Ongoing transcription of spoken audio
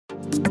Here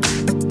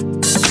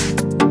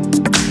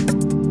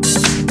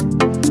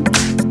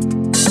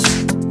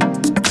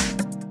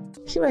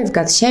I've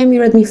got Xiaomi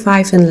Redmi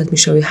 5 and let me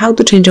show you how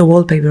to change a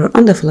wallpaper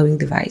on the following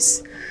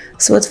device.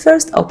 So at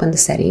first open the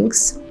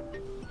settings,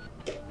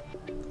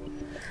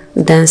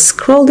 then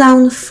scroll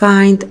down,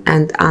 find,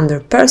 and under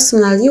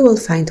personal you will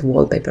find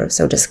wallpaper,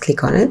 so just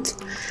click on it.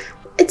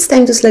 It's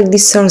time to select the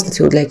source that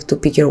you would like to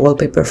pick your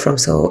wallpaper from,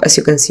 so as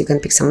you can see you can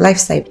pick some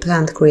lifestyle,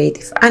 plant,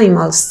 creative,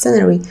 animals,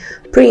 scenery,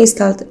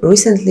 pre-installed,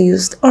 recently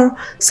used, or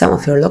some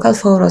of your local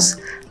photos.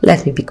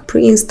 Let me pick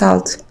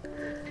pre-installed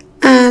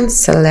and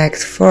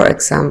select, for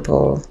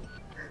example,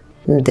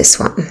 this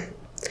one.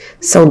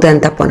 So then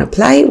tap on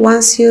apply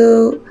once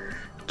you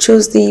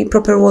choose the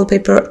proper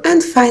wallpaper,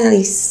 and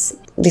finally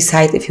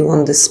decide if you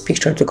want this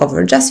picture to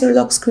cover just your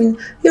lock screen,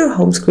 your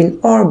home screen,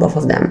 or both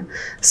of them.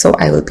 So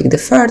I will pick the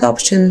third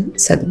option,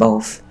 set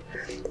both,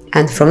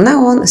 and from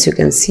now on, as you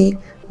can see,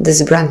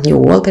 this brand new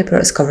wallpaper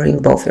is covering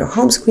both your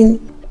home screen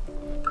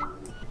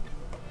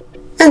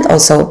and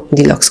also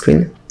the lock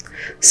screen.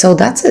 So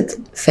that's it.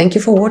 Thank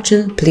you for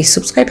watching. Please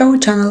subscribe our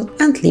channel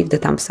and leave the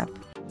thumbs up.